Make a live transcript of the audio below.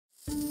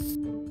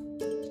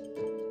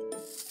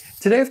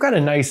Today I've got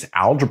a nice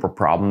algebra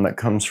problem that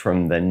comes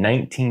from the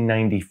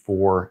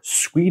 1994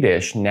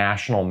 Swedish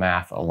National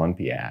Math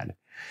Olympiad.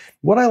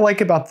 What I like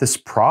about this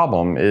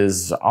problem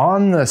is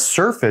on the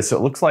surface,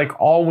 it looks like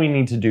all we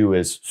need to do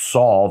is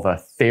solve a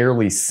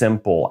fairly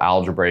simple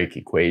algebraic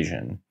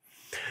equation.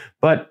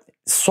 But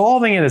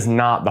solving it is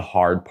not the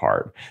hard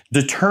part.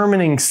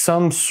 Determining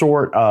some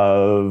sort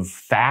of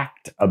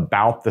fact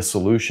about the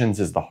solutions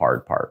is the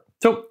hard part.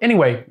 So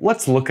anyway,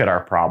 let's look at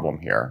our problem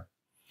here.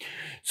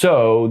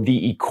 So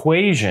the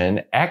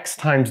equation x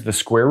times the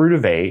square root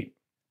of 8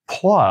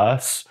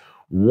 plus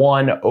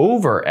 1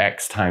 over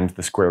x times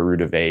the square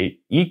root of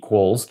 8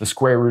 equals the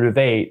square root of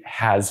 8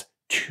 has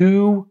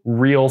two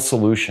real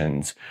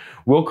solutions.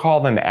 We'll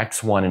call them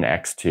x1 and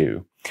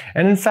x2.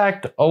 And in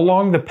fact,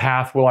 along the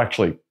path, we'll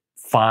actually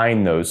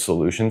find those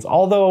solutions,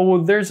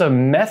 although there's a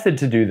method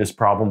to do this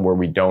problem where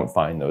we don't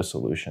find those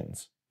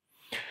solutions.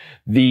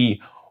 The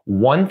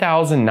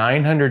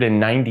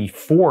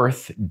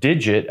 1994th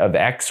digit of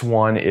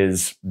x1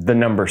 is the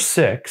number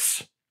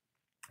 6.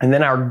 And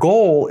then our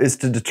goal is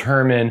to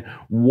determine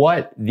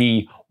what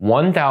the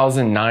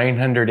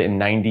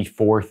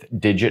 1994th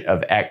digit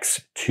of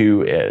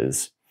x2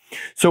 is.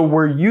 So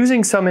we're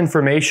using some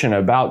information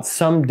about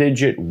some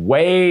digit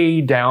way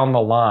down the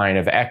line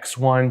of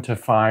x1 to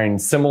find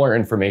similar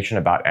information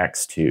about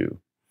x2.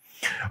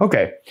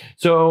 Okay,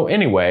 so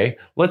anyway,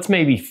 let's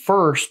maybe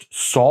first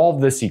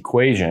solve this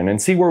equation and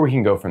see where we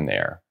can go from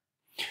there.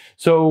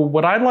 So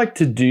what I'd like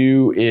to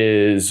do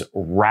is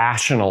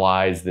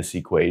rationalize this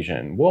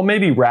equation. Well,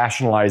 maybe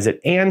rationalize it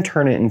and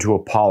turn it into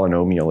a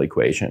polynomial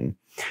equation.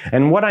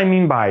 And what I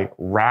mean by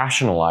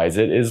rationalize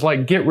it is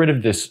like get rid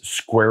of this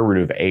square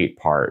root of 8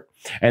 part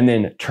and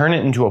then turn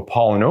it into a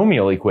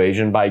polynomial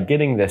equation by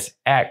getting this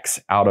x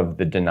out of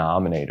the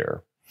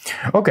denominator.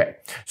 Okay,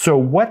 so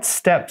what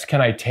steps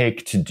can I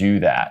take to do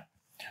that?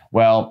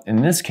 Well,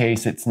 in this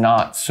case, it's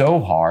not so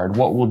hard.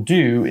 What we'll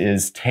do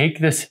is take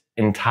this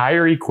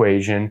entire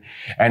equation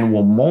and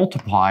we'll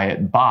multiply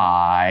it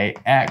by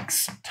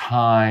x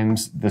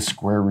times the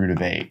square root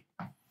of 8.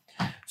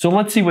 So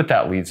let's see what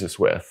that leaves us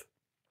with.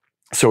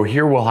 So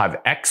here we'll have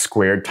x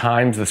squared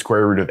times the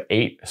square root of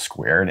 8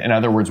 squared. In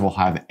other words, we'll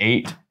have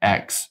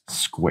 8x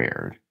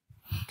squared.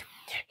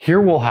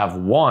 Here we'll have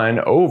 1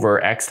 over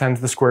x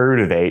times the square root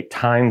of 8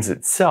 times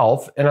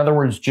itself. In other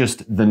words,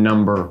 just the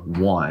number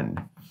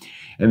 1.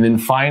 And then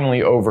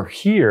finally over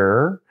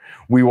here,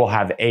 we will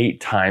have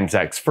 8 times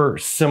x for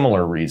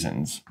similar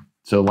reasons.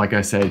 So like I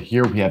said,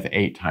 here we have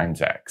 8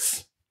 times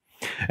x.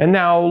 And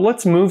now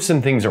let's move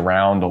some things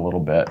around a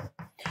little bit.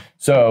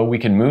 So we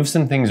can move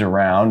some things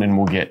around and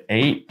we'll get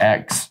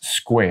 8x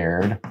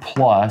squared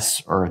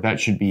plus, or that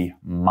should be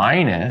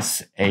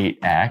minus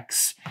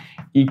 8x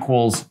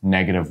equals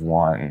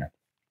 -1.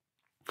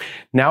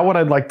 Now what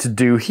I'd like to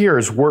do here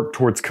is work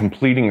towards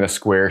completing the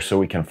square so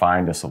we can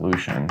find a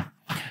solution.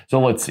 So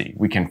let's see,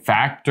 we can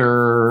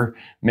factor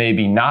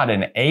maybe not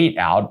an 8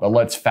 out, but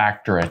let's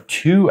factor a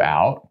 2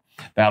 out.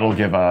 That'll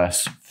give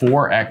us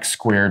 4x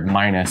squared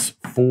minus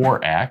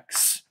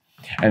 4x.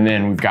 And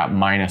then we've got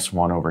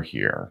 -1 over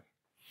here.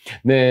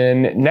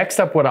 Then next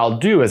up, what I'll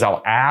do is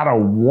I'll add a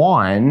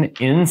 1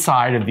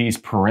 inside of these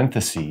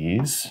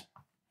parentheses.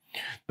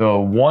 The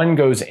 1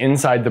 goes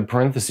inside the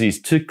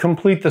parentheses to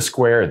complete the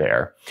square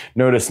there.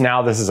 Notice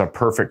now this is a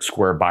perfect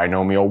square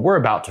binomial. We're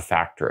about to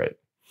factor it.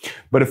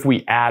 But if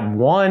we add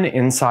 1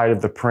 inside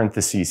of the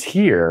parentheses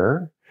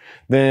here,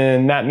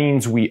 then that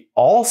means we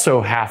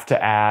also have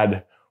to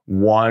add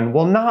 1,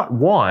 well not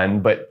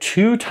 1, but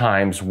 2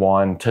 times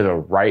 1 to the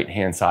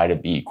right-hand side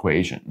of the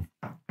equation.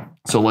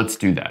 So let's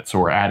do that. So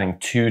we're adding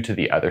 2 to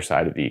the other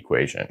side of the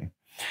equation.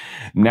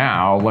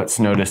 Now let's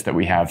notice that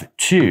we have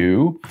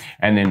 2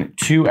 and then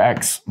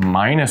 2x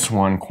minus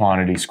 1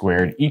 quantity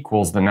squared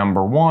equals the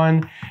number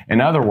 1.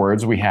 In other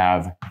words, we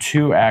have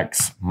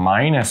 2x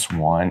minus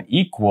 1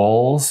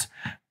 equals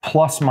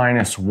plus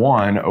minus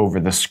 1 over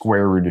the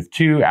square root of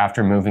 2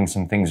 after moving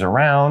some things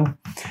around.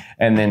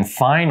 And then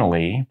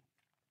finally,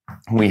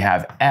 we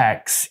have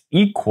x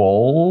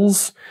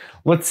equals,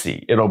 let's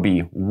see, it'll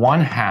be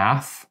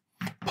 1/2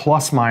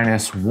 plus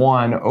minus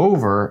 1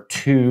 over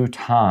 2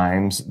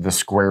 times the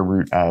square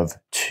root of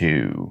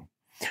 2.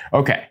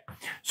 Okay,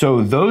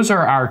 so those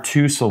are our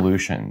two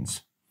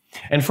solutions.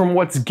 And from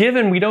what's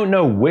given, we don't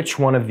know which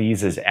one of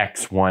these is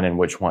x1 and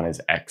which one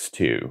is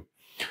x2.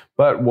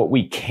 But what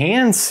we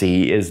can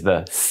see is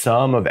the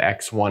sum of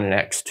x1 and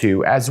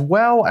x2 as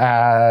well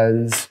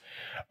as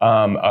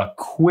a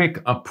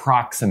quick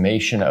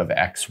approximation of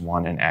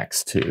x1 and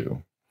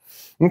x2.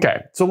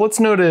 Okay, so let's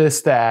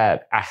notice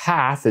that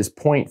 1/2 is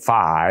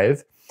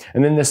 0.5,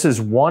 and then this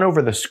is 1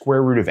 over the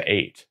square root of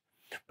 8.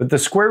 But the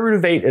square root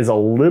of 8 is a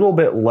little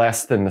bit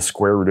less than the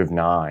square root of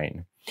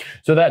 9.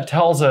 So that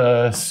tells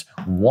us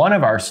one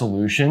of our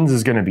solutions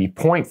is going to be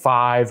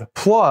 0.5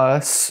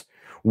 plus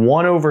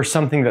 1 over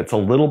something that's a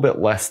little bit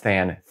less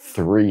than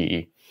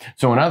 3.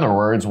 So in other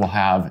words, we'll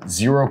have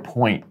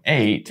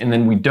 0.8, and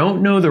then we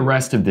don't know the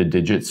rest of the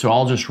digits, so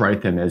I'll just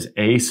write them as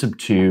a sub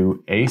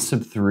 2, a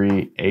sub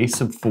 3, a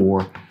sub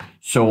 4,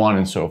 so on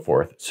and so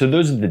forth. So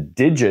those are the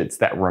digits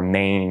that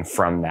remain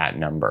from that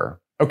number.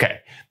 Okay,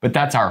 but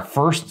that's our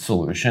first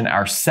solution.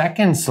 Our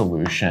second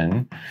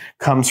solution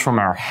comes from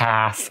our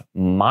half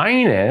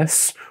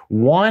minus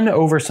 1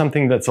 over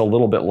something that's a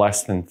little bit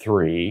less than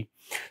 3.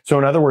 So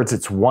in other words,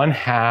 it's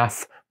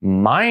 1/2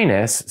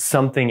 minus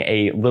something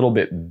a little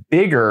bit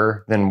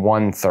bigger than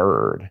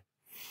 1/3.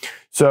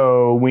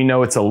 So we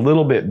know it's a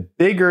little bit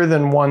bigger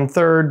than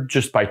 1/3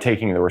 just by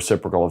taking the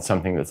reciprocal of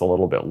something that's a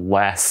little bit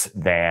less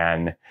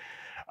than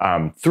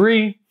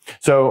 3.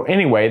 So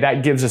anyway,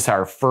 that gives us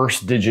our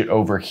first digit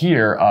over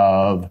here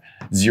of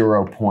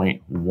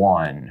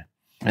 0.1.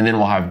 And then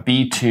we'll have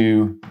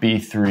B2,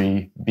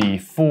 B3,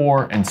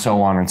 B4, and so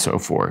on and so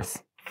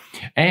forth.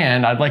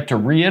 And I'd like to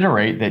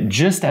reiterate that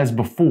just as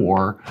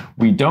before,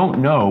 we don't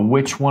know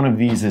which one of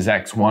these is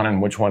x1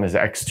 and which one is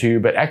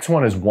x2, but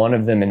x1 is one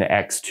of them and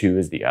x2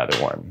 is the other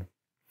one.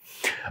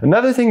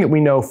 Another thing that we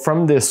know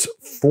from this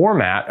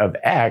format of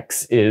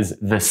x is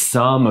the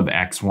sum of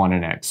x1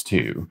 and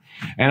x2.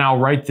 And I'll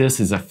write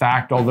this as a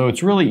fact, although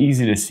it's really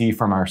easy to see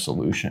from our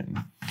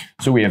solution.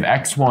 So we have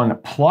x1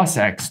 plus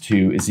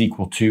x2 is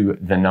equal to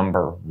the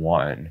number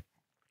 1.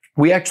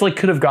 We actually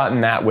could have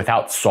gotten that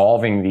without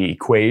solving the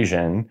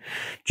equation,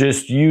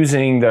 just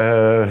using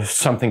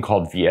something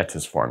called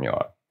Vieta's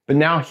formula. But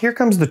now here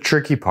comes the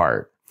tricky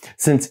part.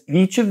 Since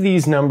each of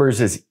these numbers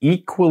is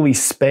equally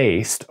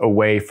spaced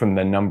away from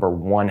the number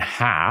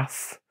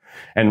 1/2,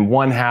 and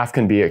 1/2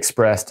 can be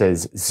expressed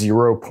as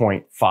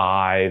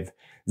 0.5,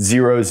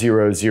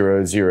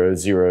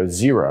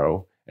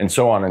 0.00000, and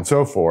so on and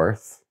so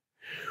forth,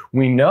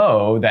 we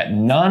know that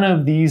none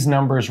of these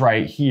numbers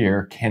right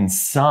here can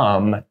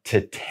sum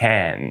to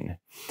 10.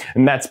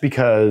 And that's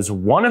because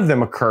one of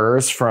them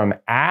occurs from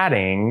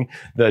adding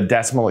the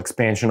decimal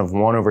expansion of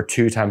 1 over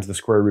 2 times the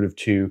square root of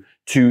 2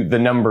 to the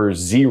number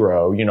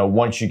 0,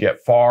 once you get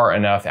far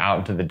enough out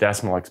into the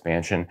decimal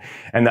expansion.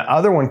 And the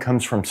other one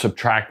comes from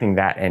subtracting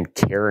that and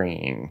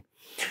carrying.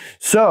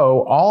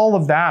 So all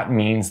of that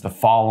means the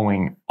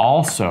following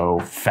also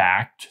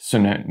fact, so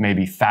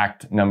maybe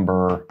fact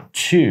number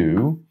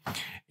 2,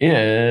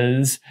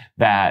 is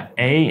that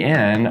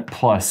AN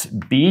plus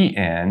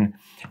BN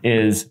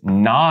is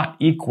not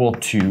equal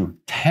to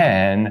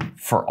 10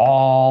 for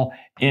all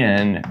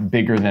n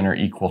bigger than or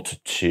equal to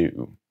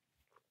 2.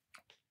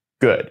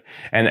 Good.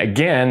 And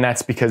again,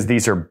 that's because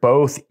these are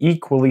both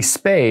equally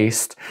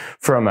spaced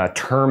from a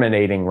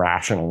terminating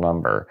rational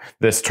number.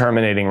 This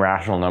terminating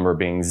rational number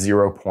being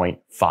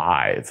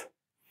 0.5.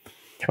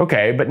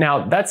 Okay, but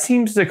now that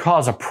seems to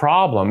cause a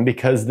problem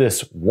because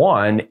this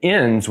 1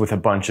 ends with a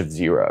bunch of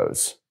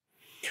zeros.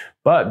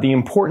 But the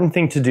important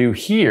thing to do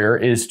here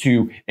is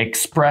to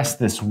express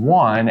this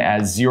 1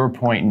 as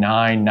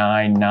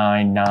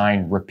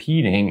 0.9999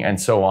 repeating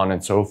and so on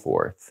and so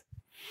forth.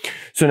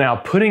 So now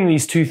putting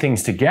these two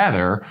things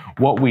together,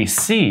 what we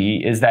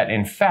see is that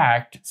in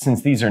fact,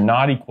 since these are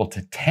not equal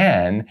to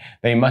 10,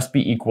 they must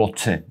be equal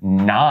to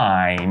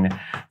 9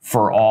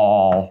 for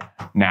all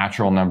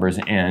natural numbers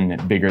n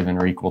bigger than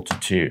or equal to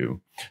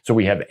 2. So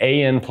we have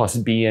AN plus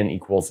BN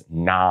equals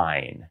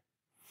 9.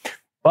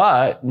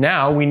 But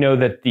now we know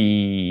that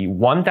the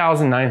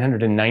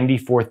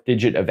 1994th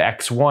digit of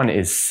x1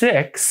 is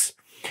 6.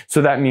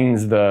 So that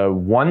means the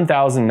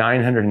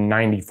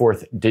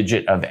 1994th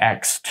digit of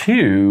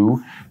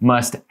x2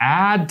 must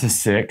add to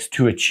 6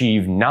 to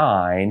achieve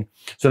 9.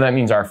 So that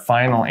means our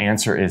final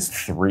answer is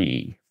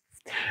 3.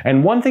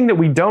 And one thing that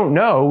we don't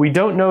know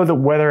that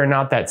whether or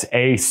not that's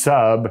A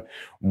sub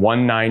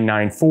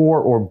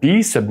 1994 or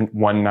B sub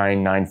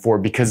 1994,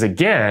 because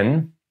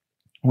again,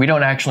 we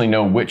don't actually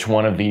know which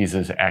one of these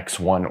is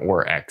x1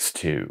 or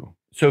x2.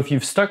 So if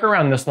you've stuck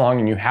around this long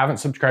and you haven't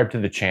subscribed to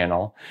the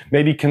channel,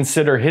 maybe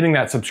consider hitting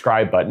that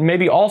subscribe button.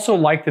 Maybe also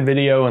like the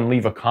video and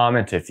leave a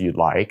comment if you'd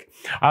like.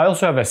 I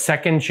also have a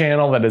second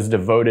channel that is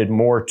devoted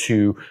more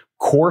to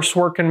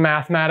coursework in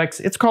mathematics.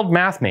 It's called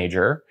Math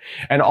Major.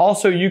 And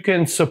also you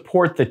can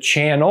support the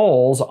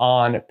channels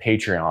on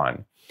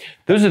Patreon.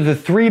 Those are the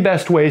 3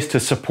 best ways to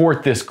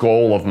support this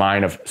goal of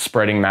mine of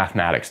spreading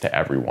mathematics to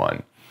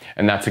everyone.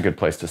 And that's a good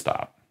place to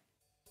stop.